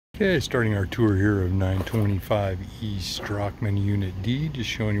Okay, starting our tour here of 925 E Drachman Unit D, just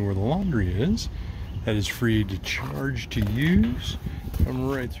showing you where the laundry is. That is free to charge to use. Come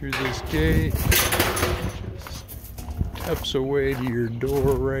right through this gate. Just steps away to your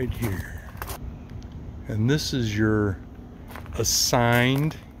door right here. And this is your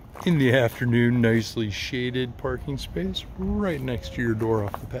assigned, in the afternoon, nicely shaded parking space right next to your door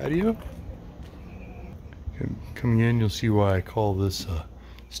off the patio. Coming in, you'll see why I call this a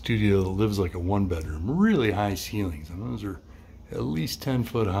studio that lives like a one-bedroom. Really high ceilings, and those are at least 10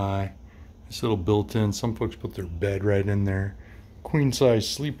 foot high. This little built-in, some folks put their bed right in there. Queen-size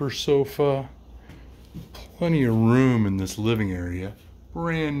sleeper sofa. Plenty of room in this living area.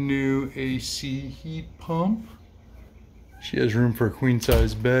 Brand new AC heat pump. She has room for a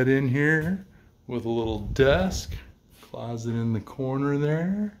queen-size bed in here with a little desk. Closet in the corner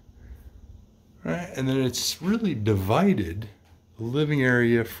there. Right, and then it's really divided the living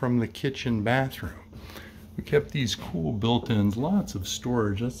area from the kitchen bathroom. We kept these cool built-ins, lots of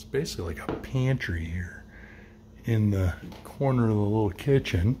storage. That's basically like a pantry here in the corner of the little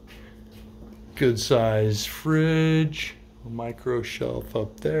kitchen. Good size fridge, a micro shelf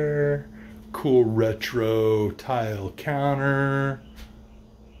up there, cool retro tile counter,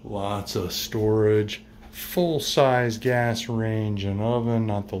 lots of storage. Full-size gas range and oven,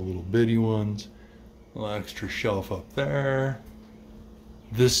 not the little bitty ones. A little extra shelf up there.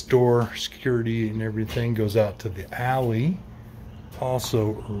 This door, security and everything, goes out to the alley.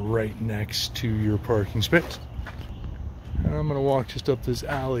 Also right next to your parking space. And I'm going to walk just up this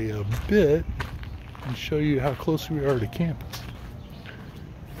alley a bit and show you how close we are to campus.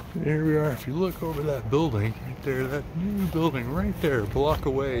 And here we are. If you look over that building right there, that new building right there, a block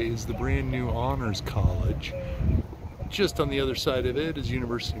away is the brand new Honors College. Just on the other side of it is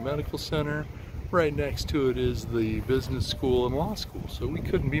University Medical Center. Right next to it is the business school and law school. So we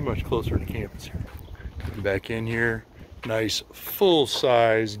couldn't be much closer to campus here. Coming back in here, nice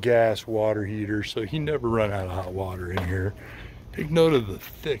full-size gas water heater, so you never run out of hot water in here. Take note of the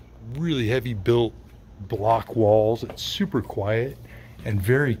thick, really heavy built block walls. It's super quiet and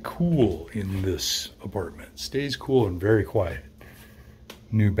very cool in this apartment. Stays cool and very quiet.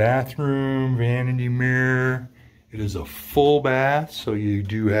 New bathroom, vanity mirror. It is a full bath, so you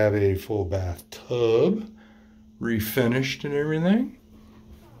do have a full bathtub, refinished and everything.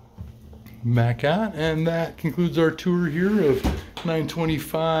 Back out, and that concludes our tour here of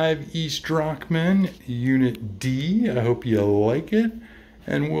 925 E Drachman Unit D. I hope you like it,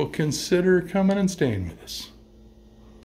 and will consider coming and staying with us.